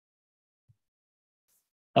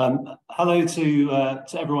Hello to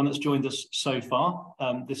everyone that's joined us so far.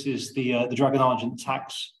 This is the Dragon Argent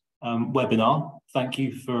tax webinar. Thank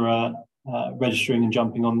you for registering and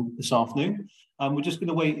jumping on this afternoon. We're just going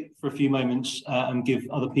to wait for a few moments and give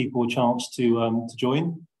other people a chance to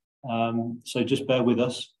join. So just bear with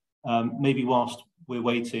us. Maybe whilst we're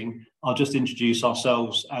waiting, I'll just introduce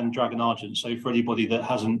ourselves and Dragon Argent. So for anybody that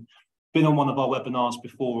hasn't been on one of our webinars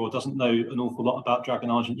before or doesn't know an awful lot about Dragon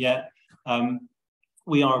Argent yet,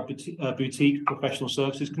 we are a boutique professional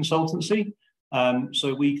services consultancy.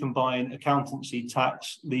 So we combine accountancy,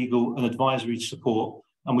 tax, legal and advisory support,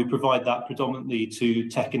 and we provide that predominantly to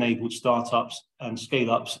tech-enabled startups and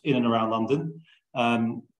scale-ups in and around London.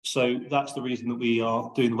 So that's the reason that we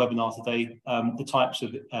are doing the webinar today. The types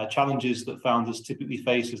of challenges that founders typically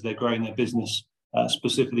face as they're growing their business,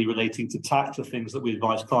 specifically relating to tax, are things that we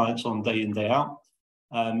advise clients on day in, day out.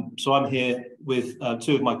 So I'm here with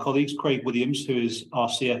two of my colleagues, Craig Williams, who is our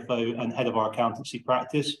CFO and head of our accountancy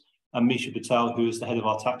practice, and Misha Patel, who is the head of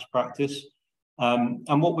our tax practice.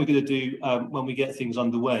 And what we're going to do when we get things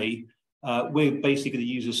underway, we're basically going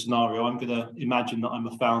to use a scenario. I'm going to imagine that I'm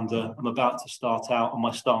a founder. I'm about to start out on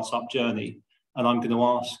my startup journey, and I'm going to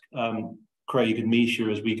ask Craig and Misha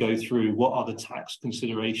as we go through what are the tax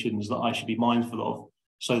considerations that I should be mindful of,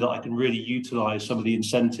 so that I can really utilise some of the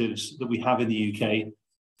incentives that we have in the UK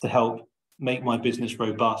to help make my business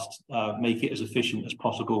robust, make it as efficient as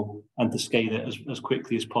possible, and to scale it as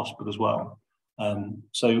quickly as possible as well.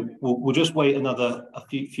 So we'll just wait a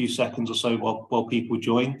few seconds or so while people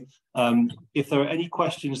join. If there are any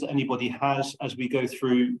questions that anybody has as we go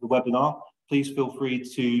through the webinar, please feel free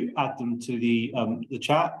to add them to the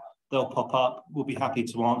chat. They'll pop up. We'll be happy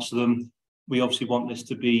to answer them. We obviously want this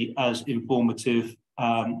to be as informative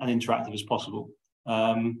and interactive as possible.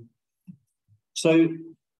 So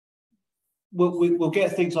we'll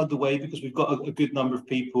get things underway because we've got a good number of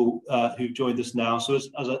people who've joined us now. So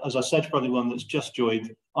as I said, for anyone that's just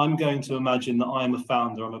joined, I'm going to imagine that I am a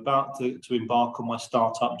founder. I'm about to embark on my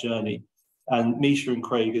startup journey. And Misha and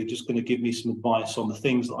Craig are just going to give me some advice on the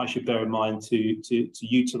things that I should bear in mind to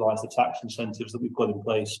utilise the tax incentives that we've got in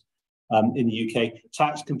place in the UK.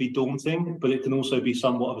 Tax can be daunting, but it can also be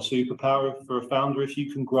somewhat of a superpower for a founder if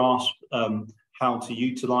you can grasp how to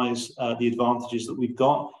utilise the advantages that we've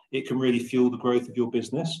got. It can really fuel the growth of your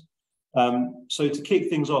business. So to kick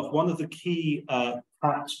things off, one of the key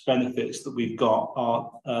tax benefits that we've got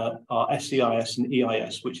are SEIS and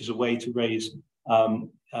EIS, which is a way to raise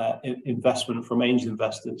investment from angel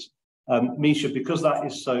investors. Misha, because that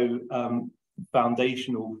is so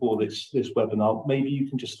foundational for this webinar, maybe you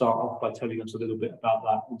can just start off by telling us a little bit about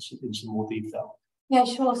that in some more detail. Yeah,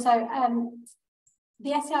 sure. So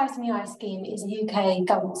the SEIS and EIS scheme is a UK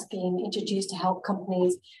government scheme introduced to help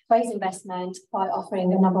companies raise investment by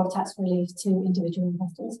offering a number of tax relief to individual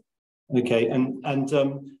investors. Okay, and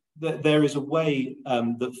there is a way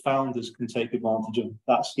that founders can take advantage of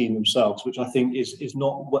that scheme themselves, which I think is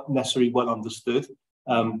not necessarily well understood,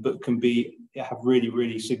 but can have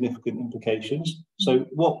really significant implications. So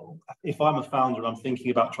what if I'm a founder and I'm thinking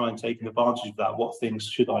about trying to take advantage of that? What things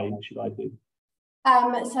should I do?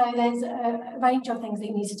 So there's a range of things that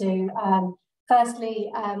you need to do.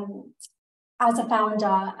 Firstly, as a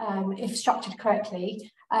founder, if structured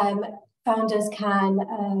correctly, founders can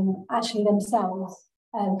actually themselves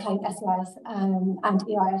claim SEIS and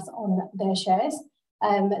EIS on their shares.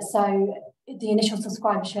 So the initial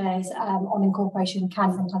subscriber shares on incorporation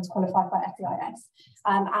can sometimes qualify for SEIS,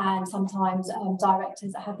 and sometimes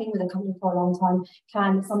directors that have been with the company for a long time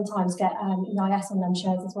can sometimes get EIS on them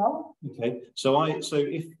shares as well. Okay, so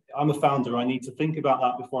if I'm a founder, I need to think about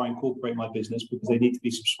that before I incorporate my business, because they need to be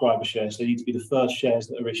subscriber shares. They need to be the first shares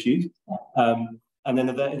that are issued. Yeah. And then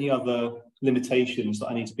are there any other limitations that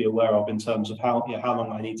I need to be aware of in terms of how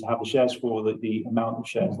long I need to have the shares for, the amount of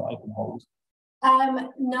shares that I can hold?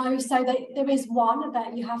 No, so there is one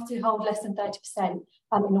that you have to hold less than 30%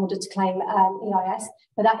 in order to claim EIS,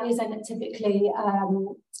 but that isn't typically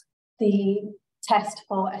the test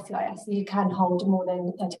for SEIS. You can hold more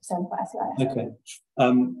than 30% for SEIS. Okay.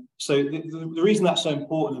 So the reason that's so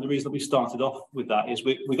important, and the reason that we started off with that, is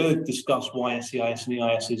we're going to discuss why SEIS and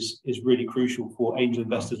EIS is really crucial for angel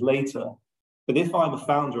investors later. But if I'm a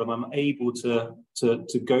founder and I'm able to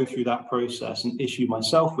go through that process and issue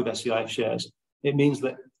myself with SEIS shares, it means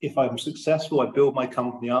that if I'm successful, I build my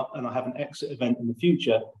company up and I have an exit event in the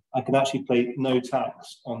future, I can actually pay no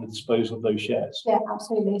tax on the disposal of those shares. Yeah,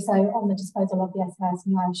 absolutely. So on the disposal of the SEIS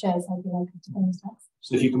and EIS shares, I'll be able to pay tax.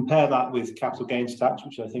 So if you compare that with capital gains tax,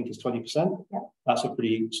 which I think is 20%, yeah, that's a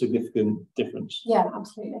pretty significant difference. Yeah,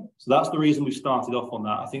 absolutely. So that's the reason we started off on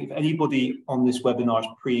that. I think if anybody on this webinar is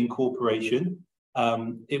pre-incorporation,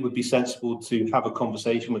 it would be sensible to have a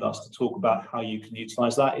conversation with us to talk about how you can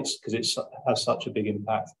utilise that. It's because it has such a big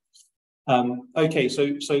impact. Okay,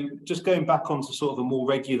 so just going back onto sort of a more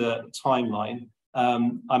regular timeline.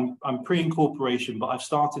 I'm pre-incorporation, but I've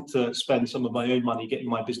started to spend some of my own money getting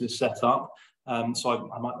my business set up. So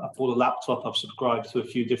I've bought a laptop. I've subscribed to a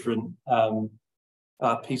few different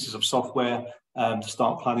pieces of software to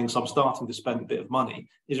start planning. So I'm starting to spend a bit of money.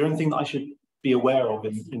 Is there anything that I should be aware of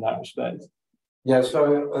in that respect? Yeah,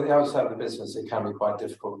 so at the outset of the business, it can be quite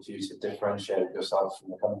difficult for you to differentiate yourself from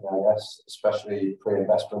the company, I guess, especially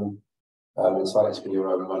pre-investment. It's likely to be your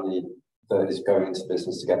own money that is going into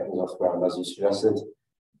business to get things off the ground, as you suggested.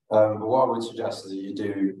 But what I would suggest is that you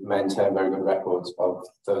do maintain very good records of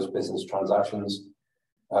those business transactions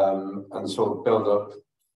and sort of build up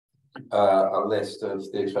a list of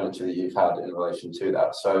the expenditure that you've had in relation to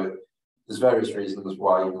that. So there's various reasons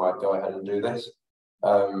why you might go ahead and do this.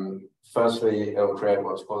 Firstly, it will create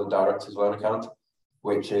what's called a director's loan account,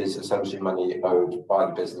 which is essentially money owed by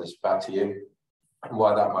the business back to you. And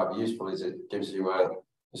why that might be useful is it gives you a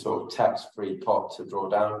sort of tax-free pot to draw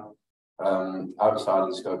down outside of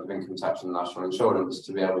the scope of income tax and national insurance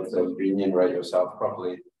to be able to remunerate yourself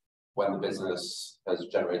properly when the business has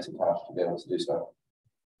generated cash to be able to do so.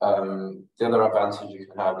 The other advantage you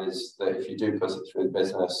can have is that if you do put it through the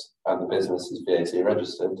business and the business is VAT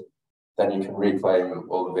registered, then you can reclaim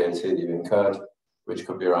all the VAT that you've incurred, which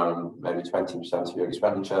could be around maybe 20% of your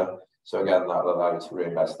expenditure. So again, that will allow you to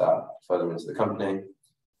reinvest that further into the company.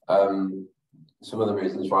 Some of the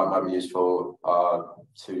reasons why it might be useful are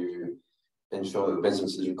to ensure that the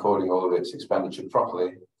business is recording all of its expenditure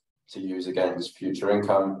properly to use against future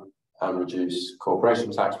income and reduce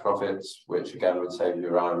corporation tax profits, which again would save you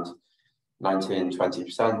around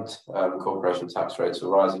 19–20%. Corporation tax rates are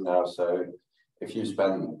rising now, so if you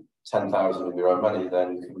spend 10,000 of your own money,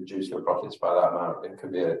 then you can reduce your profits by that amount. It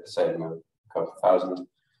could be a saving of a couple of thousand.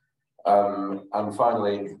 And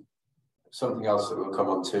finally, something else that we'll come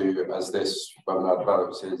on to as this webinar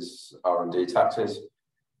develops is R&D taxes,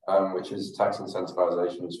 which is tax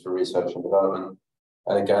incentivizations for research and development.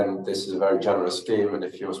 And again, this is a very generous scheme, and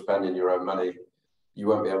if you're spending your own money, you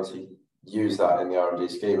won't be able to use that in the R&D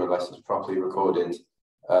scheme unless it's properly recorded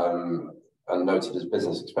and noted as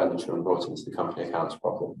business expenditure and brought into the company accounts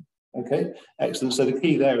properly. Okay, excellent. So the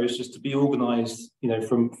key there is just to be organised, you know,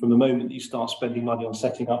 from the moment that you start spending money on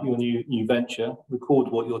setting up your new venture, record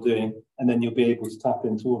what you're doing, and then you'll be able to tap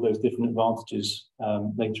into all those different advantages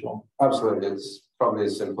later on. Absolutely. It's probably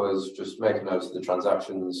as simple as just make a note of the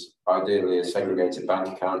transactions. Ideally, a segregated bank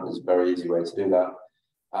account is a very easy way to do that.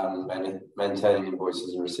 And maintaining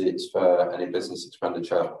invoices and receipts for any business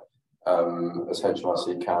expenditure, as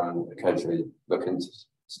HMRC can occasionally look into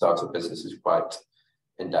startup businesses quite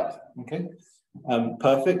in depth. Okay,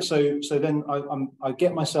 perfect. So then I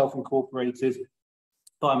get myself incorporated,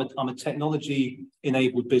 but I'm a technology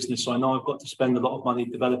enabled business, so I know I've got to spend a lot of money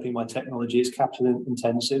developing my technology. It's capital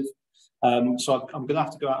intensive, so I'm going to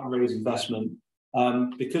have to go out and raise investment.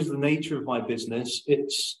 Because of the nature of my business,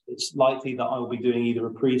 it's likely that I will be doing either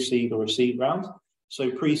a pre-seed or a seed round.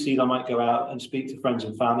 So pre-seed, I might go out and speak to friends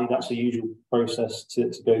and family. That's a usual process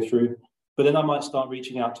to go through. But then I might start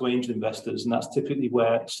reaching out to angel investors, and that's typically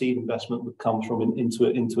where seed investment would come from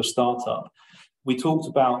into a startup. We talked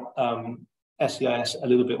about SEIS a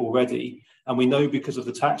little bit already, and we know because of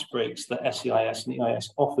the tax breaks that SEIS and EIS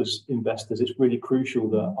offers investors, it's really crucial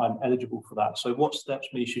that I'm eligible for that. So what steps,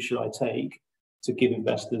 Misha, should I take to give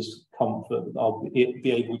investors comfort that I'll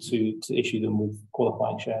be able to issue them with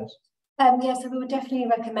qualifying shares? So we would definitely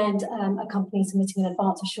recommend a company submitting an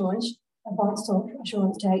advance assurance to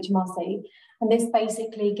HMRC, and this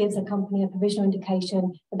basically gives a company a provisional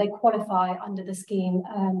indication that they qualify under the scheme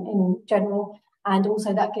in general, and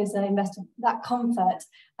also that gives the investor that comfort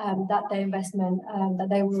that their investment that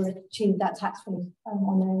they will achieve that tax relief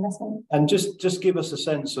on their investment. And just give us a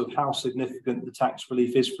sense of how significant the tax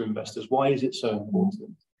relief is for investors. Why is it so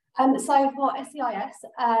important? So for SEIS,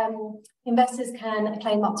 investors can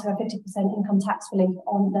claim up to a 50% income tax relief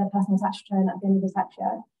on their personal tax return at the end of the tax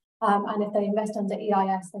year. And if they invest under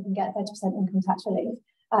EIS, they can get 30% income tax relief.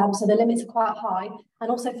 So the limits are quite high.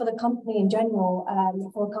 And also for the company in general,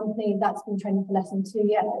 for a company that's been trading for less than 2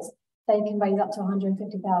 years, they can raise up to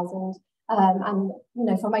 150,000. And you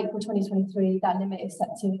know, from April 2023, that limit is set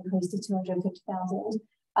to increase to 250,000.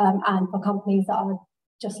 And for companies that are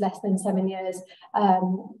just less than 7 years,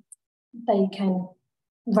 they can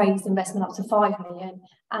raise investment up to 5 million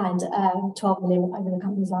and 12 million over the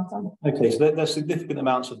company's lifetime. Okay, so there's significant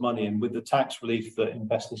amounts of money, and with the tax relief that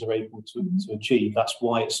investors are able to achieve, that's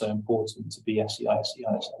why it's so important to be SEIS,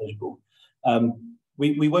 EIS eligible.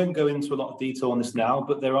 We won't go into a lot of detail on this now,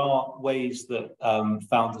 but there are ways that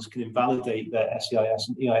founders can invalidate their SEIS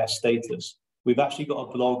and EIS status. We've actually got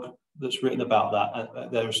a blog that's written about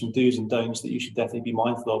that. There are some do's and don'ts that you should definitely be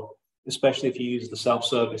mindful of, especially if you use the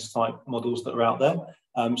self-service type models that are out there.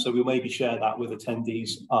 So we'll maybe share that with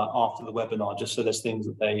attendees after the webinar, just so there's things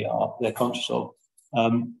that they're conscious of. I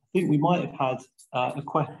think we might have had a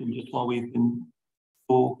question just while we've been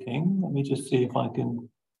talking. Let me just see if I can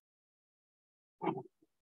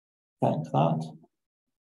get that.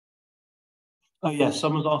 Oh yes,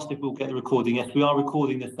 someone's asked if we'll get the recording. Yes, we are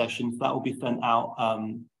recording this session, so that will be sent out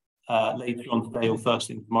later on today or first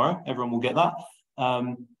thing tomorrow. Everyone will get that.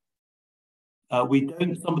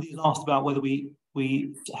 Somebody's asked about whether we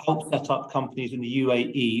help set up companies in the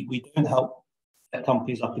UAE. We don't help set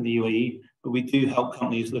companies up in the UAE, but we do help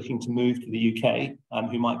companies looking to move to the UK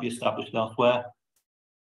who might be established elsewhere.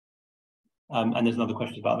 And there's another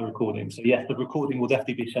question about the recording. So yes, the recording will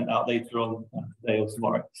definitely be sent out later on today or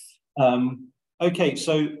tomorrow. Okay,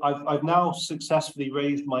 so I've now successfully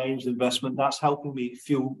raised my angel investment. That's helping me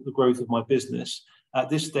fuel the growth of my business. At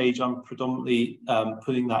this stage, I'm predominantly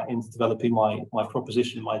putting that into developing my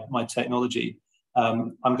proposition, my technology.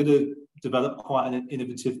 I'm going to develop quite an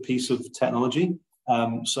innovative piece of technology.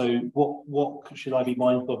 So what should I be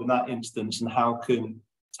mindful of in that instance, and how can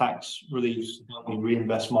tax reliefs help me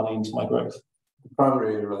reinvest money into my growth? The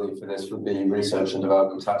primary relief for this would be research and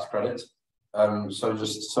development tax credit. So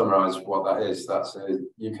just to summarise what that is, that's a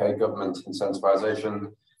UK government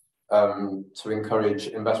incentivisation to encourage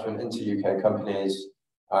investment into UK companies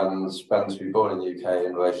and spend to be born in the UK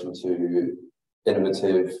in relation to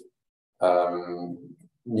innovative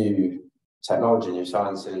new technology, new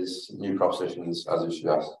sciences, new propositions, as it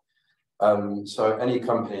suggests. So any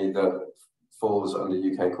company that falls under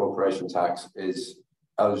UK corporation tax is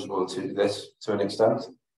eligible to this to an extent.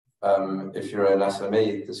 If you're an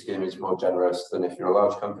SME, the scheme is more generous than if you're a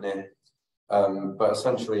large company. But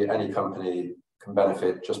essentially, any company can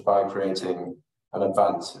benefit just by creating an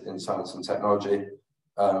advance in science and technology,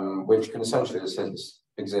 which can essentially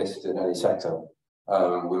exist in any sector.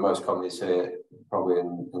 We most commonly see it probably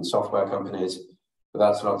in software companies, but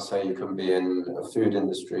that's not to say you can be in a food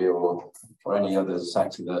industry or any other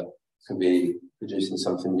sector that could be producing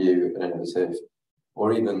something new and innovative,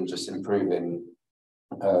 or even just improving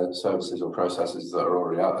services or processes that are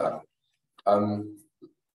already out there.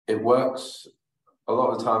 It works a lot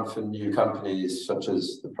of the time for new companies, such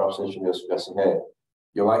as the proposition you're suggesting here.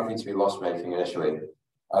 You're likely to be loss-making initially,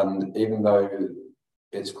 and even though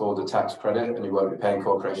it's called a tax credit and you won't be paying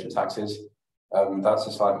corporation taxes, that's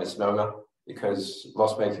a slight misnomer, because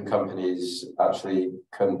loss-making companies actually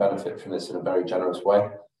can benefit from this in a very generous way,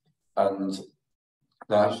 and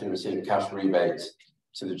they actually receive a cash rebate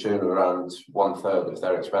to the tune of around 1/3 of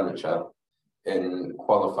their expenditure in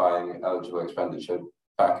qualifying eligible expenditure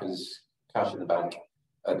back as cash in the bank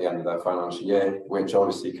at the end of their financial year, which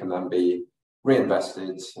obviously can then be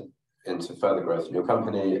reinvested into further growth in your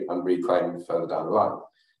company and reclaimed further down the line.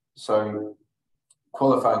 So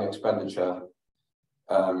qualifying expenditure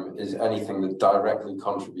is anything that directly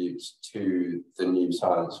contributes to the new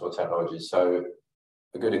science or technology. So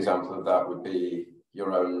a good example of that would be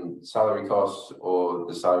your own salary costs or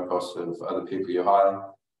the salary costs of other people you hire.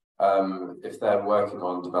 If they're working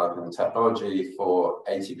on developing the technology for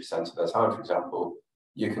 80% of their time, for example,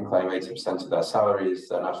 you can claim 80% of their salaries,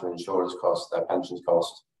 their national insurance costs, their pensions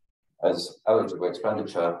cost as eligible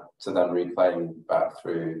expenditure to then reclaim back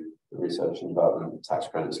through the research and development tax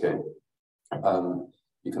credit scheme.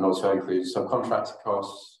 You can also include subcontractor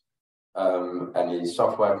costs, any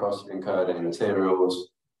software costs you've incurred, any materials,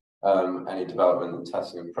 any development and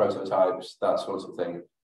testing of prototypes, that sort of thing.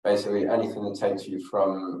 Basically, anything that takes you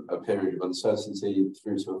from a period of uncertainty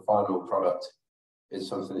through to a final product is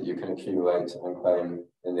something that you can accumulate and claim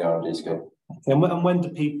in the R&D scheme. Okay. And when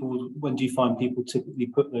do you find people typically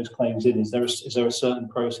put those claims in? Is there a certain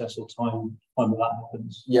process or time when that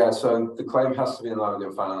happens? Yeah, so the claim has to be in line with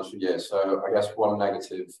your financial year. So I guess one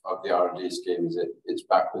negative of the R&D scheme is it's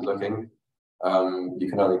backward looking. You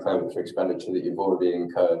can only claim it for expenditure that you've already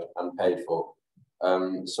incurred and paid for.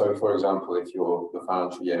 So, for example, if the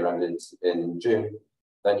financial year ended in June,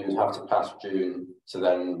 then you would have to pass June to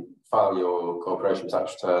then file your corporation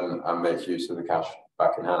tax return and make use of the cash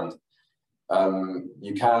back in hand.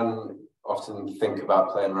 You can often think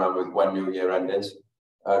about playing around with when your year end is.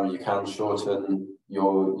 You can shorten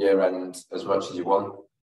your year end as much as you want.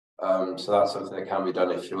 So that's something that can be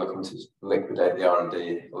done if you're looking to liquidate the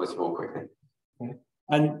R&D a little more quickly. Okay.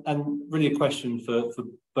 And really a question for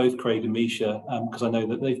both Craig and Misha, because I know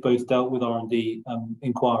that they've both dealt with R&D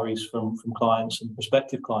inquiries from clients and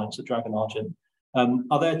prospective clients at Dragon Argent.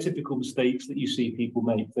 Are there typical mistakes that you see people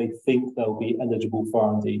make? They think they'll be eligible for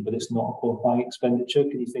R&D, but it's not a qualifying expenditure.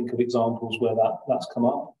 Can you think of examples where that's come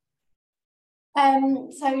up?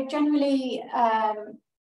 So generally,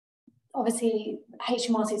 obviously,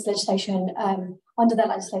 HMRC's legislation, under that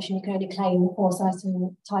legislation, you can only claim for a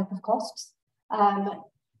certain type of costs.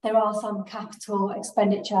 There are some capital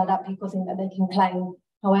expenditure that people think that they can claim.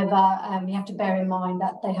 However, you have to bear in mind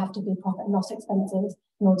that they have to be profit and loss expenses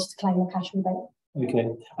in order to claim a cash rebate. Okay,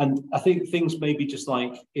 and I think things maybe just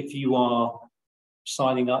like if you are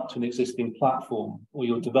signing up to an existing platform or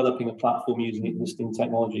you're developing a platform using existing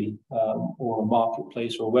technology or a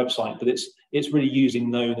marketplace or a website, but it's really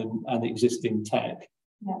using known and existing tech.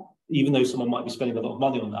 Yeah. Even though someone might be spending a lot of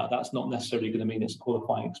money on that, that's not necessarily going to mean it's a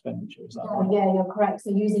qualifying expenditure. Is that right? Yeah, you're correct.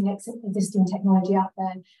 So using existing technology out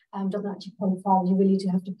there doesn't actually qualify. You really do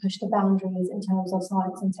have to push the boundaries in terms of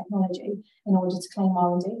science and technology in order to claim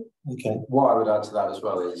R&D. Okay. What I would add to that as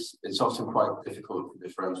well is it's often quite difficult to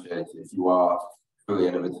differentiate if you are fully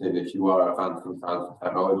innovative, if you are a fan from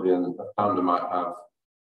technology, and a founder might have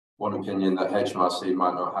one opinion that HMRC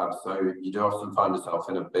might not have. So you do often find yourself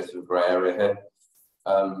in a bit of grey area here.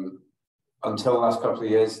 Until the last couple of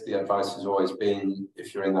years, the advice has always been,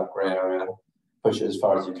 if you're in that grey area, push it as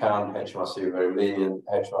far as you can. HMRC are very lenient.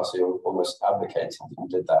 HMRC almost advocated if you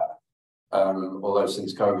did that. Although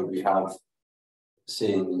since COVID, we have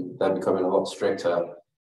seen them becoming a lot stricter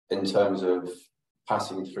in terms of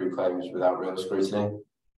passing through claims without real scrutiny.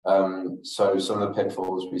 So some of the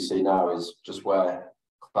pitfalls we see now is just where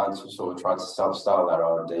clients have sort of tried to self-style their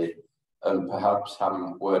R&D and perhaps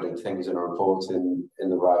haven't worded things in a report in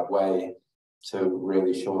the right way to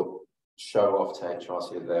really show off to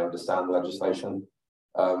HMRC that they understand the legislation.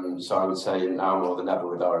 So I would say now more than ever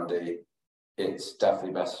with R&D, it's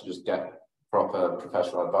definitely best to just get proper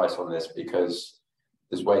professional advice on this, because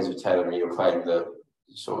there's ways of tailoring your claim that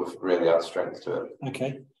sort of really add strength to it.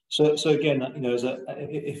 Okay. So again, you know,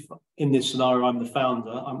 if in this scenario I'm the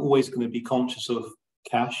founder, I'm always going to be conscious of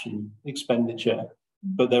cash and expenditure.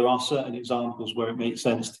 But there are certain examples where it makes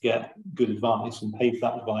sense to get good advice and pay for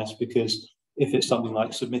that advice, because if it's something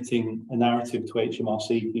like submitting a narrative to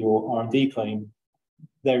HMRC for your R&D claim,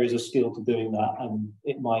 there is a skill to doing that, and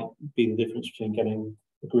it might be the difference between getting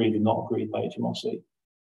agreed and not agreed by HMRC.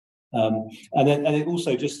 And it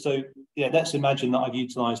also, just so, yeah, let's imagine that I've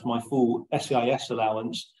utilised my full SEIS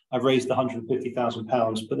allowance. I've raised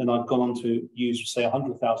 £150,000, but then I've gone on to use, say,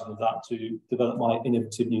 100,000 of that to develop my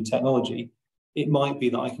innovative new technology. It might be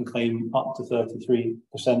that I can claim up to 33%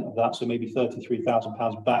 of that, so maybe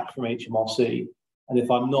 £33,000 back from HMRC. And if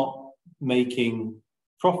I'm not making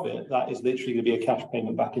profit, that is literally going to be a cash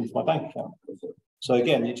payment back into my bank account. So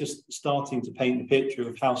again, it's just starting to paint the picture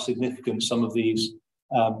of how significant some of these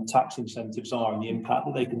tax incentives are and the impact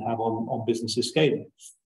that they can have on businesses scaling.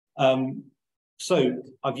 So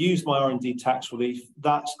I've used my R&D tax relief.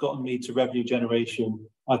 That's gotten me to revenue generation.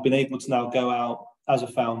 I've been able to now go out as a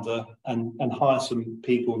founder and hire some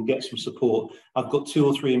people and get some support. I've got 2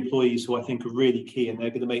 or 3 employees who I think are really key, and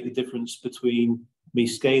they're going to make the difference between me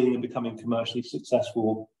scaling and becoming commercially successful,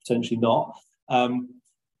 or potentially not.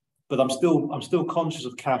 But I'm still conscious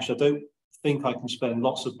of cash. I don't think I can spend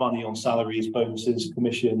lots of money on salaries, bonuses,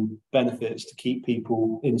 commission, benefits to keep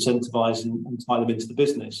people incentivized and tie them into the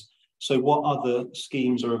business. So what other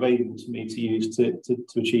schemes are available to me to use to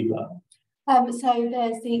achieve that? So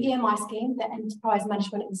there's the EMI scheme, the Enterprise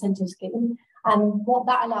Management Incentive Scheme. And what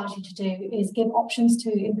that allows you to do is give options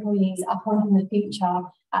to employees at point in the future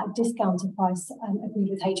at a discounted price agreed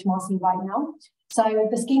with HMRC right now. So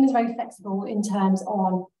the scheme is very flexible in terms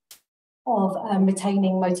of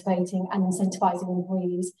retaining, motivating and incentivizing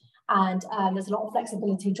employees. And there's a lot of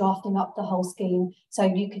flexibility drafting up the whole scheme. So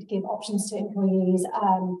you could give options to employees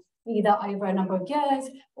either over a number of years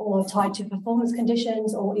or tied to performance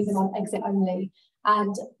conditions or even on exit only.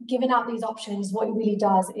 And giving out these options, what it really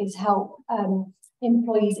does is help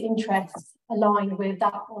employees' interests align with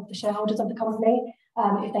that of the shareholders of the company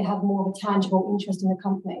if they have more of a tangible interest in the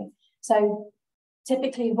company. So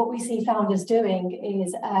typically what we see founders doing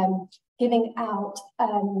is giving out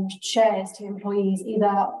shares to employees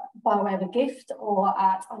either by way of a gift or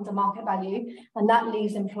at under market value, and that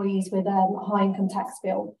leaves employees with a high income tax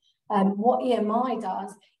bill. What EMI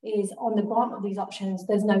does is on the grant of these options,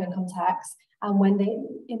 there's no income tax. And when the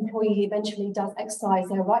employee eventually does exercise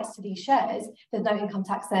their rights to these shares, there's no income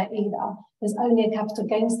tax there either. There's only a capital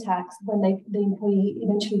gains tax when the employee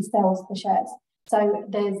eventually sells the shares. So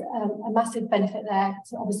there's a massive benefit there,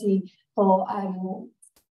 obviously, for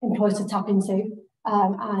employers to tap into.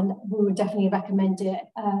 And we would definitely recommend it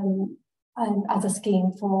as a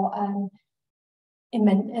scheme for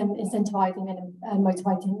incentivizing and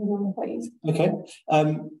motivating your employees. Okay,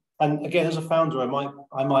 and again, as a founder,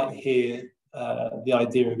 I might hear the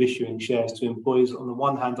idea of issuing shares to employees. On the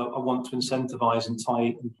one hand, I want to incentivize and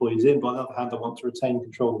tie employees in, but on the other hand, I want to retain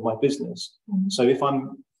control of my business. So if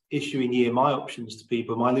I'm issuing EMI options to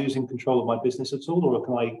people, am I losing control of my business at all, or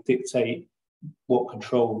can I dictate what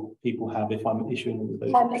control people have if I'm issuing them with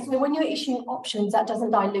those? So when you're issuing options, that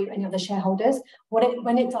doesn't dilute any of the shareholders.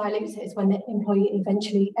 When it dilutes it is when the employee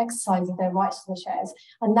eventually exercises their rights to the shares,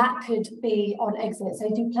 and that could be on exit.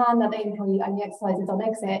 So if you plan that the employee only exercises on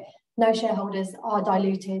exit, no shareholders are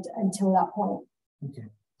diluted until that point. Okay,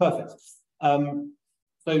 perfect. So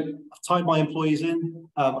I've tied my employees in.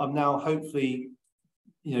 I'm now hopefully,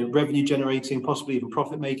 revenue generating, possibly even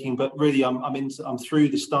profit making, but really I'm through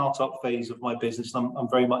the startup phase of my business. I'm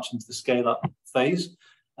very much into the scale up phase.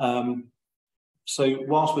 So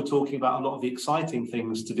whilst we're talking about a lot of the exciting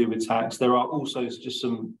things to do with tax, there are also just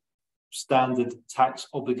some standard tax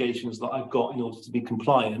obligations that I've got in order to be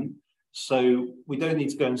compliant. So we don't need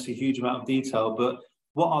to go into a huge amount of detail, but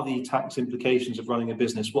what are the tax implications of running a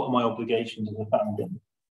business? What are my obligations as a founder?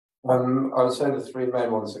 I would say the three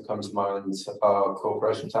main ones that come to mind are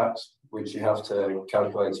corporation tax, which you have to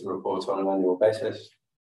calculate and report on an annual basis.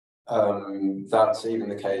 That's even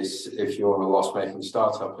the case if you're a loss-making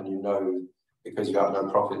startup and because you have no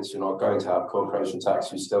profits, you're not going to have corporation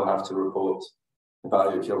tax, you still have to report the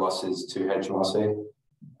value of your losses to HMRC.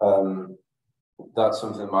 That's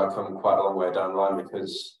something that might come quite a long way down the line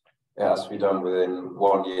because it has to be done within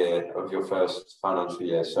 1 year of your first financial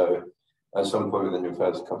year. So at some point within your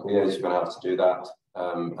first couple of years, you're going to have to do that,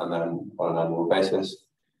 and then on an annual basis.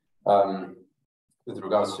 With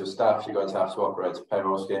regards to your staff, you're going to have to operate a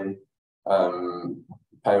payroll scheme.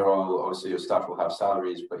 Payroll, obviously your staff will have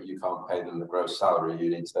salaries, but you can't pay them the gross salary. You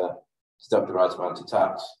need to deduct the right amount of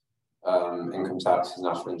tax, income tax,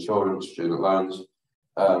 national insurance, student loans,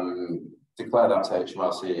 declare that to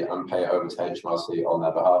HMRC and pay it over to HMRC on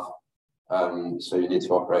their behalf. So you need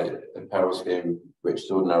to operate a payroll scheme, which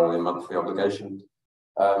is ordinarily a monthly obligation.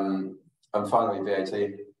 And finally, VAT.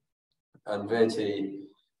 And VAT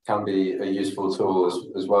can be a useful tool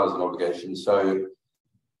as well as an obligation. So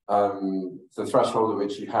the threshold at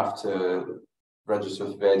which you have to register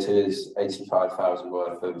for VAT is 85,000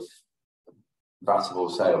 worth of VATable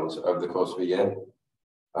sales over the course of a year,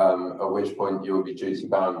 at which point you will be duty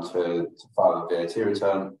bound to file a VAT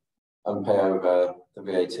return and pay over the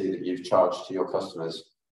VAT that you've charged to your customers,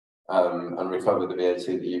 and recover the VAT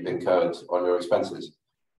that you've incurred on your expenses.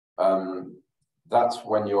 That's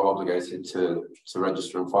when you're obligated to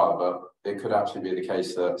register and file, but it could actually be the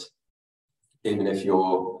case that even if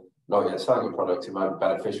you're not yet selling a product, it might be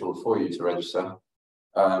beneficial for you to register.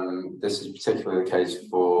 This is particularly the case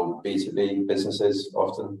for B2B businesses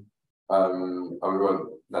often. And we won't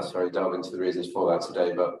necessarily delve into the reasons for that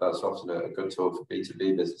today, but that's often a good tool for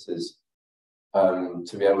B2B businesses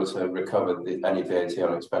to be able to recover any VAT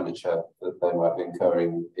on expenditure that they might be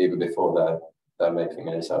incurring even before they're making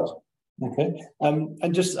any sales. Okay,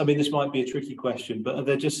 and just, this might be a tricky question, but are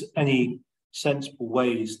there just any sensible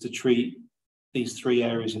ways to treat these three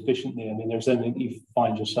areas efficiently? There's anything you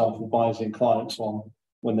find yourself advising clients on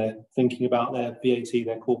when they're thinking about their VAT,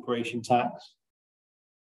 their corporation tax?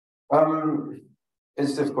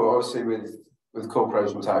 It's difficult. Obviously, with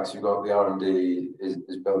corporation tax, you've got the R&D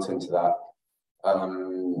is built into that.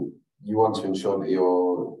 You want to ensure that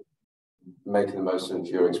you're making the most of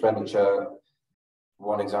your expenditure.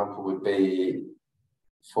 One example would be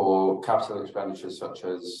for capital expenditures such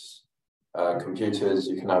as computers.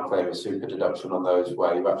 You can now claim a super deduction on those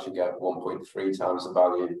where you actually get 1.3 times the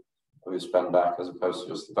value of your spend back as opposed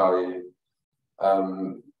to just the value.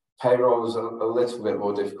 Payroll is a little bit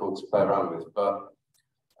more difficult to play around with, but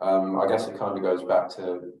I guess it kind of goes back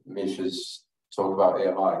to Misha's talk about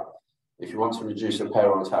EMI. If you want to reduce your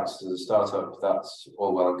payroll tax as a startup, that's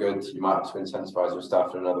all well and good. You might have to incentivize your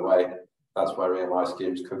staff in another way. That's where EMI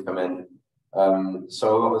schemes could come in.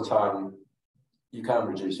 So a lot of the time, you can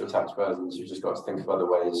reduce your tax burdens. You've just got to think of other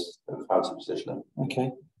ways of how to position it.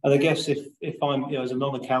 Okay. And I guess if I'm, as a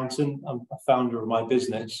non-accountant, I'm a founder of my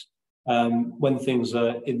business, when things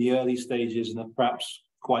are in the early stages and are perhaps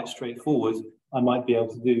quite straightforward, I might be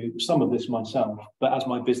able to do some of this myself. But as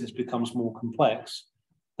my business becomes more complex,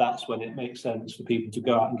 that's when it makes sense for people to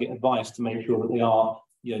go out and get advice to make sure that they are,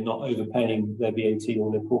 not overpaying their VAT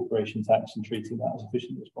or their corporation tax and treating that as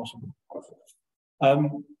efficiently as possible.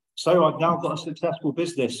 So I've now got a successful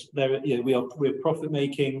business. We're profit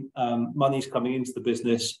making, money's coming into the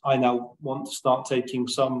business. I now want to start taking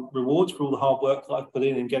some rewards for all the hard work that I've put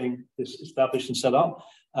in getting this established and set up.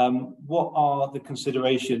 What are the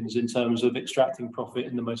considerations in terms of extracting profit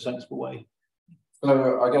in the most sensible way?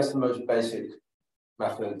 So I guess the most basic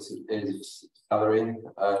method is salary,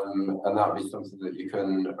 and that would be something that you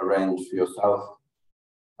can arrange for yourself.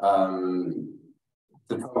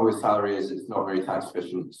 The trouble with salary is it's not very tax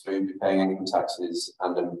efficient, so you'll be paying income taxes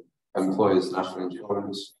and employers' national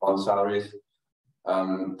insurance on salaries.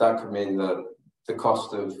 That could mean that the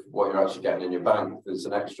cost of what you're actually getting in your bank, there's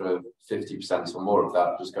an extra 50% or more of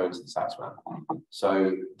that just going to the taxman.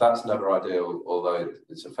 So that's never ideal, although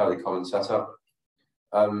it's a fairly common setup.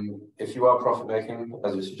 If you are profit making,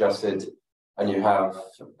 as you suggested, and you have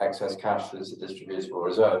excess cash that's a distributable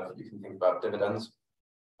reserve, you can think about dividends.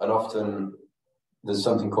 And often there's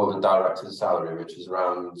something called a director's salary, which is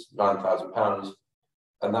around £9,000.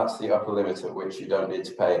 And that's the upper limit at which you don't need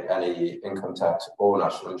to pay any income tax or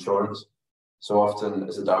national insurance. So often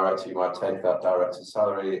as a director, you might take that director's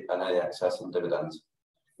salary and any excess in dividends,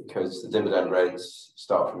 because the dividend rates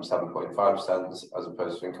start from 7.5% as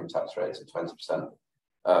opposed to income tax rates of 20%.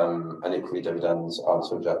 And equally, dividends aren't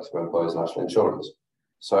subject to employers' national insurance.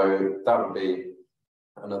 So that would be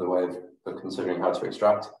another way of considering how to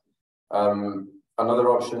extract.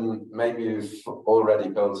 Another option, maybe you've already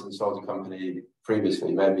built and sold a company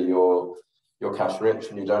previously, maybe you're cash rich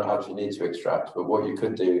and you don't actually need to extract, but what you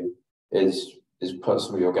could do is put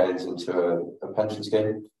some of your gains into a pension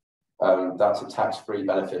scheme. That's a tax-free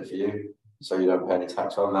benefit for you, so you don't pay any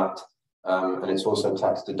tax on that. And it's also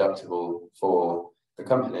tax deductible for the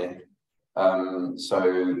company.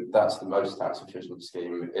 So that's the most tax efficient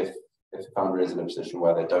scheme if a founder is in a position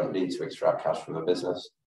where they don't need to extract cash from a business.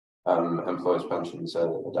 Employers' pensions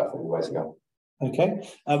are definitely the way to go. Okay,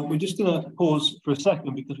 we're just going to pause for a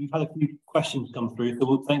second because we've had a few questions come through. So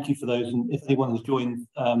we'll thank you for those. And if anyone has joined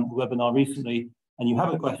the webinar recently and you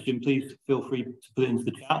have a question, please feel free to put it into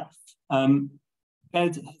the chat.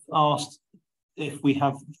 Ed has asked if we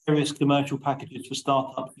have various commercial packages for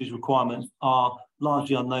startups whose requirements are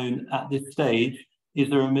largely unknown at this stage. Is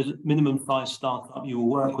there a minimum size startup you will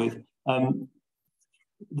work with?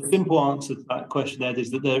 The simple answer to that question, Ed,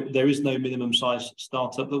 is that there is no minimum size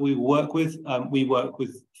startup that we will work with. We work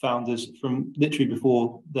with founders from literally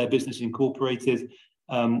before their business incorporated,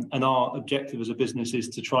 and our objective as a business is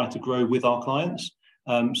to try to grow with our clients.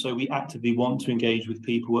 So we actively want to engage with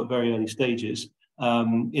people at very early stages.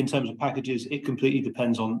 In terms of packages, it completely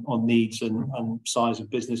depends on needs and size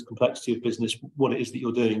of business, complexity of business, what it is that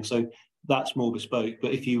you're doing. So that's more bespoke.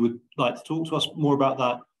 But if you would like to talk to us more about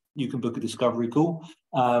that, you can book a discovery call.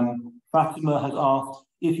 Fatima has asked,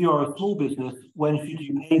 if you are a small business, when should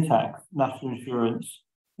you pay tax, national insurance?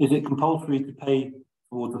 Is it compulsory to pay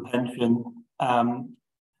towards a pension? And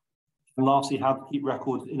lastly, how to keep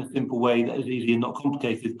records in a simple way that is easy and not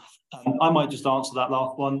complicated. I might just answer that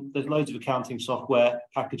last one. There's loads of accounting software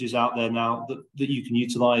packages out there now that you can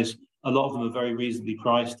utilize. A lot of them are very reasonably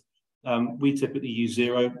priced. We typically use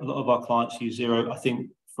Xero. A lot of our clients use Xero. I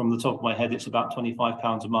think from the top of my head, it's about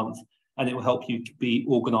 £25 a month, and it will help you be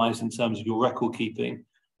organized in terms of your record keeping.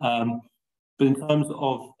 But in terms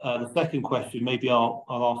of the second question, maybe I'll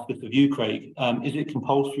ask this of you, Craig. Is it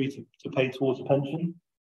compulsory to pay towards a pension?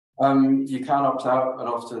 You can opt out, and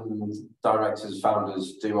often directors,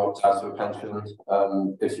 founders do opt out of a pension.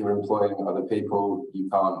 If you're employing other people, you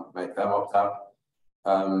can't make them opt out.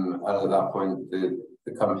 And at that point,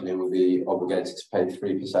 the company will be obligated to pay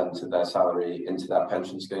 3% of their salary into that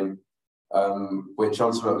pension scheme, which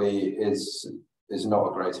ultimately is not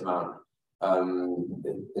a great amount.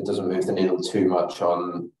 It doesn't move the needle too much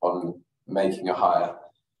on making a hire.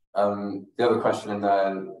 The other question in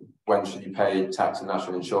there, when should you pay tax and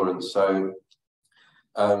national insurance? So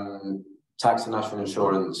tax and national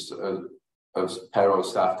insurance of payroll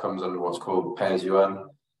staff comes under what's called pay as you earn.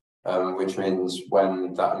 Which means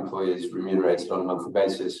when that employee is remunerated on a monthly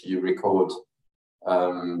basis, you record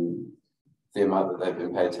the amount that they've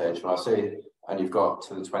been paid to HMRC, and you've got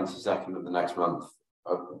to the 22nd of the next month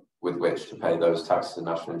with which to pay those taxes and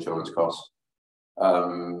national insurance costs.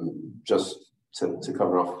 Just to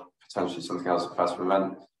cover off potentially something else that Fatima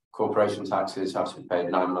meant, corporation taxes have to be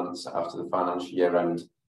paid 9 months after the financial year end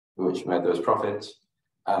in which you made those profits.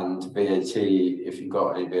 And VAT, if you've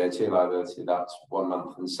got any VAT liability, that's 1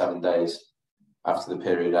 month and 7 days after the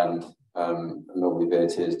period end. Normally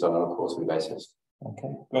VAT is done on a quarterly basis.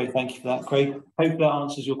 Okay, great. Thank you for that, Craig. Hope that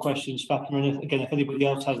answers your questions, Fatima. And if anybody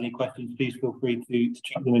else has any questions, please feel free to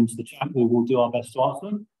chuck them into the chat. We will do our best to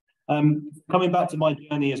answer them. Coming back to my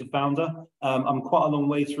journey as a founder, I'm quite a long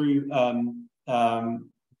way through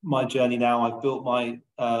my journey now. I've built my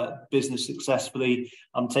business successfully.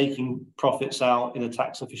 I'm taking profits out in a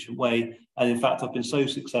tax efficient way. And in fact, I've been so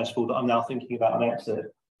successful that I'm now thinking about an exit.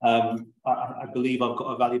 I believe I've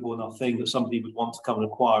got a valuable enough thing that somebody would want to come and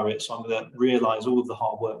acquire it, so I'm going to realise all of the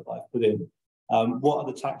hard work that I've put in. What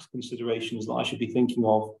are the tax considerations that I should be thinking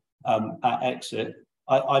of at exit?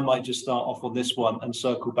 I might just start off on this one and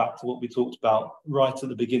circle back to what we talked about right at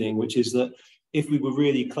the beginning, which is that if we were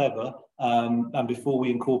really clever and before we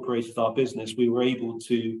incorporated our business, we were able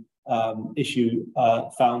to issue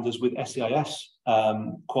founders with SEIS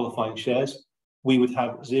qualifying shares, we would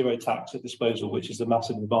have zero tax at disposal, which is a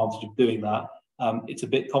massive advantage of doing that. It's a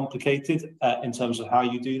bit complicated in terms of how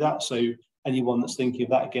you do that. So anyone that's thinking of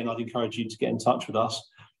that, again, I'd encourage you to get in touch with us.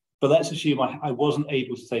 But let's assume I wasn't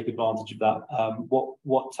able to take advantage of that.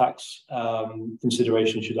 What tax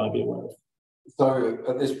consideration should I be aware of? So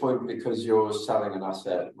at this point, because you're selling an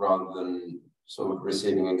asset rather than sort of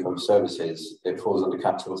receiving income services, it falls under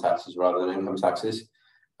capital taxes rather than income taxes.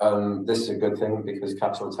 This is a good thing because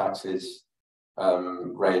capital taxes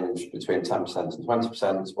range between 10% and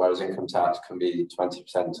 20%, whereas income tax can be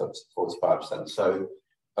 20% up to 45%. So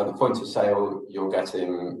at the point of sale, you're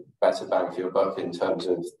getting better bang for your buck in terms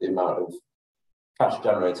of the amount of cash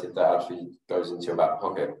generated that actually goes into your back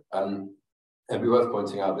pocket. And it'd be worth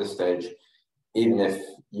pointing out at this stage, even if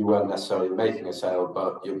you weren't necessarily making a sale,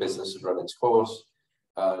 but your business had run its course,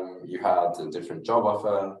 you had a different job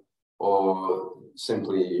offer, or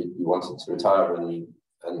simply you wanted to retire and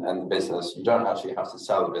end the business, you don't actually have to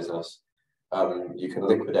sell the business. You can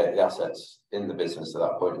liquidate the assets in the business at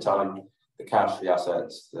that point in time, the cash, the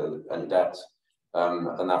assets, and debt,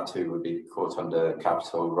 and that too would be caught under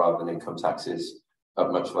capital rather than income taxes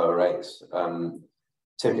at much lower rates.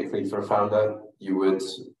 Typically for a founder, you would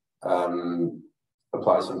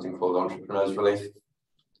apply something called entrepreneur's relief.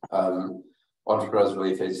 Entrepreneur's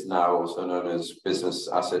relief is now also known as business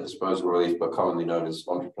asset disposal relief, but commonly known as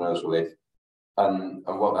entrepreneur's relief. And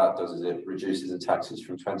what that does is it reduces the taxes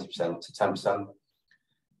from 20% to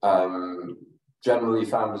 10%. Generally,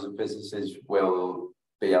 founders of businesses will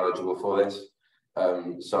be eligible for this,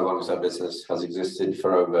 so long as their business has existed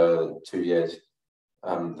for over 2 years.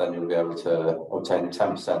 Then you'll be able to obtain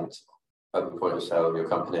 10% at the point of sale of your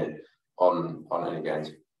company on any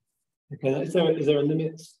gains. Okay, is there a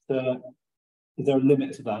limit to that?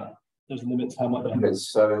 There's a limit to how much.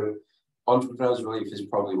 So entrepreneurs relief is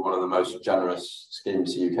probably one of the most generous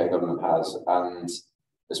schemes the UK government has, and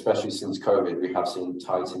especially since COVID, we have seen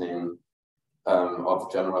tightening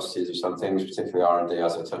of generosities of some things, particularly R&D,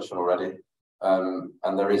 as I touched on already.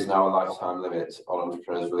 And there is now a lifetime limit on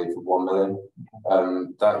entrepreneurs relief of 1 million.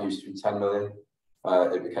 That used to be 10 million.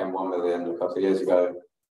 It became 1 million a couple of years ago.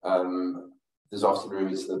 There's often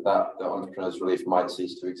rumours that the entrepreneurs relief might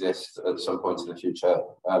cease to exist at some point in the future.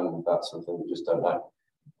 That's something we just don't know.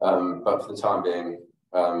 But for the time being,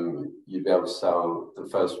 you'd be able to sell the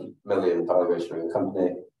first $1 million valuation of your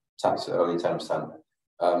company, tax at only 10%,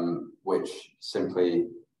 which simply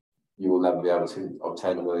you will never be able to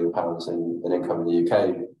obtain £1 million in income in the UK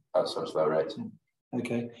at such low rates.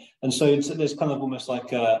 Okay, and so there's kind of almost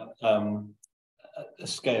like a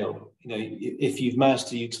scale. You know, if you've managed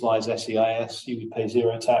to utilise SEIS, you would pay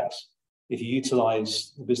zero tax. If you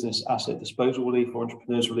utilise the business asset disposal relief or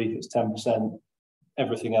entrepreneurs relief, it's 10%.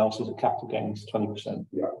 Everything else is a capital gains, 20%.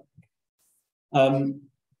 Yeah.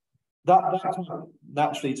 That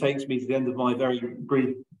naturally takes me to the end of my very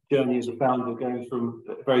brief journey as a founder, going from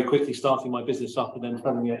very quickly starting my business up and then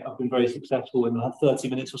telling it I've been very successful in the 30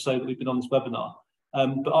 minutes or so that we've been on this webinar.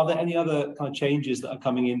 But are there any other kind of changes that are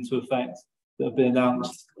coming into effect that have been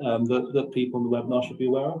announced that people on the webinar should be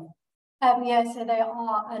aware of? Yeah, so there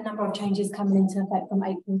are a number of changes coming into effect from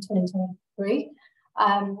April 2023.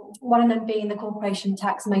 One of them being the corporation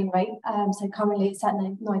tax main rate. So currently it's at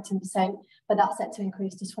 19%, but that's set to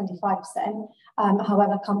increase to 25%.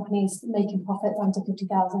 However, companies making profits under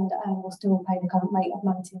 50,000 will still pay the current rate of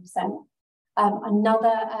 19%.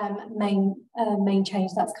 Another main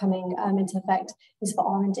change that's coming into effect is for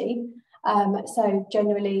R&D. So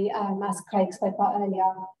generally, as Craig spoke about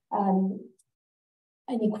earlier,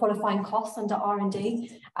 any qualifying costs under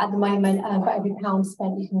R&D at the moment, for every £1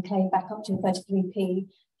 spent, you can claim back up to 33p.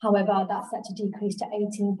 However, that's set to decrease to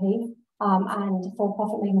 18p. And for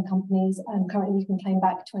profit-making companies, currently you can claim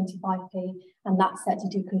back 25p, and that's set to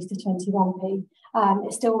decrease to 21p.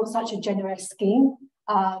 It's still such a generous scheme,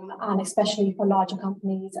 and especially for larger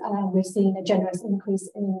companies, we've seen a generous increase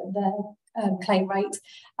in the claim rate,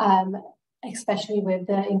 especially with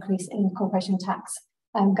the increase in corporation tax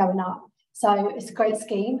going up. So it's a great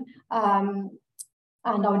scheme, and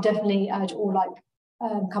I would definitely urge all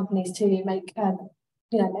companies to make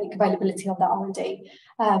availability of that R&D.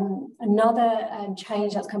 Another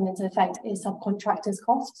change that's coming into effect is subcontractors'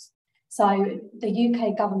 costs. So the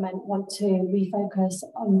UK government want to refocus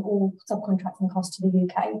on all subcontracting costs to the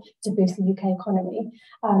UK to boost the UK economy.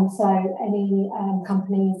 So any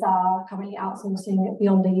companies that are currently outsourcing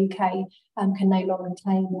beyond the UK can no longer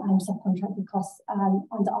claim subcontracting costs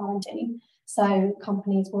under R&D. So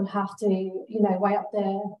companies will have to, weigh up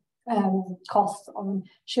their costs on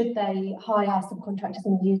should they hire subcontractors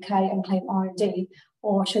in the UK and claim R&D,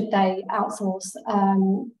 or should they outsource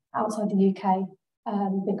outside the UK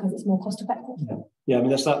because it's more cost effective. Yeah, I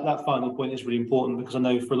mean that final point is really important, because I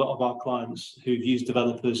know for a lot of our clients who've used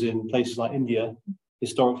developers in places like India,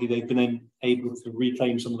 historically they've been able to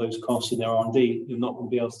reclaim some of those costs in their R&D. You're not going to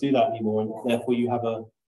be able to do that anymore, and therefore you have a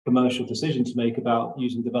commercial decision to make about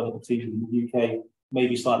using developer teams in the UK,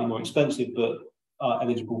 maybe slightly more expensive, but are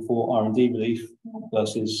eligible for R&D relief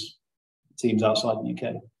versus teams outside the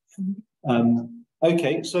UK.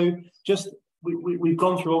 Okay, so just we've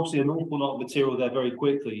gone through obviously an awful lot of material there very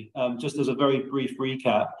quickly. Just as a very brief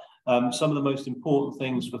recap, some of the most important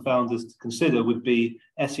things for founders to consider would be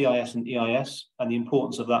SEIS and EIS, and the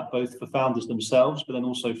importance of that both for founders themselves, but then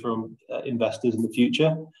also from investors in the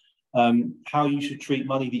future. How you should treat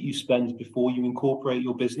money that you spend before you incorporate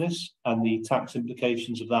your business, and the tax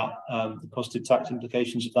implications of that, the positive tax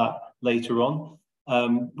implications of that later on.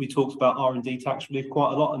 We talked about R&D tax relief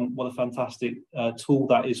quite a lot, and what a fantastic tool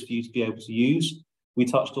that is for you to be able to use. We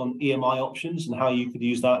touched on EMI options and how you could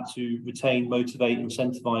use that to retain, motivate,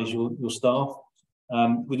 incentivize your staff.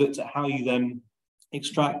 We looked at how you then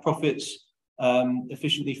extract profits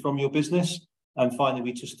efficiently from your business. And finally,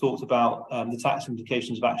 we just talked about the tax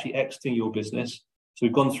implications of actually exiting your business. So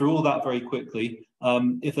we've gone through all that very quickly.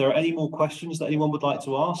 If there are any more questions that anyone would like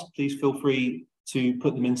to ask, please feel free to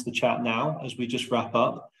put them into the chat now as we just wrap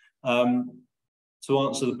up. To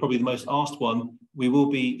answer probably the most asked one, we will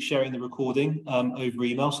be sharing the recording over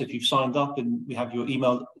email. So if you've signed up and we have your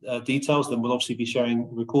email details, then we'll obviously be sharing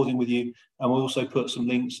the recording with you. And we'll also put some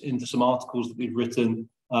links into some articles that we've written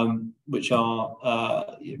which are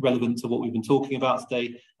relevant to what we've been talking about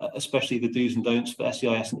today, especially the do's and don'ts for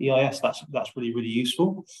SEIS and EIS. That's really, really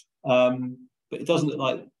useful. But it doesn't look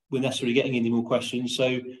like we're necessarily getting any more questions.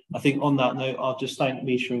 So I think on that note, I'll just thank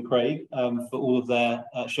Misha and Craig for all of their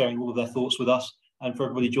sharing all of their thoughts with us, and for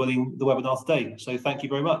everybody joining the webinar today. So thank you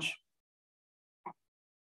very much.